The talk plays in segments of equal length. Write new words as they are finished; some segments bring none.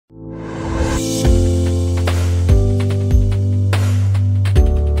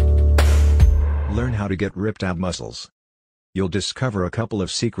to get ripped ab muscles. You'll discover a couple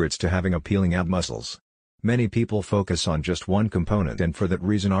of secrets to having appealing ab muscles. Many people focus on just one component and for that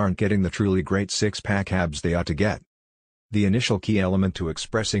reason aren't getting the truly great six-pack abs they ought to get. The initial key element to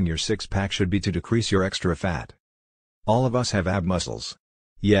expressing your six-pack should be to decrease your extra fat. All of us have ab muscles.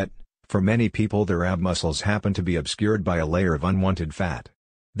 Yet, for many people their ab muscles happen to be obscured by a layer of unwanted fat.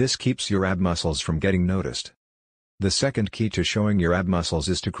 This keeps your ab muscles from getting noticed. The second key to showing your ab muscles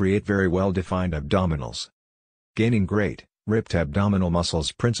is to create very well-defined abdominals. Gaining great, ripped abdominal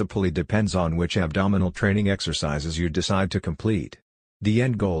muscles principally depends on which abdominal training exercises you decide to complete. The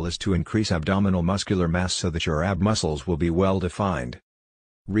end goal is to increase abdominal muscular mass so that your ab muscles will be well defined.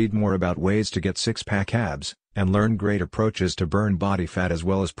 Read more about ways to get six-pack abs, and learn great approaches to burn body fat as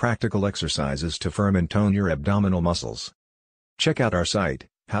well as practical exercises to firm and tone your abdominal muscles. Check out our site,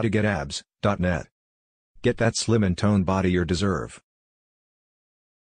 howtogetabs.net. Get that slim and toned body you deserve.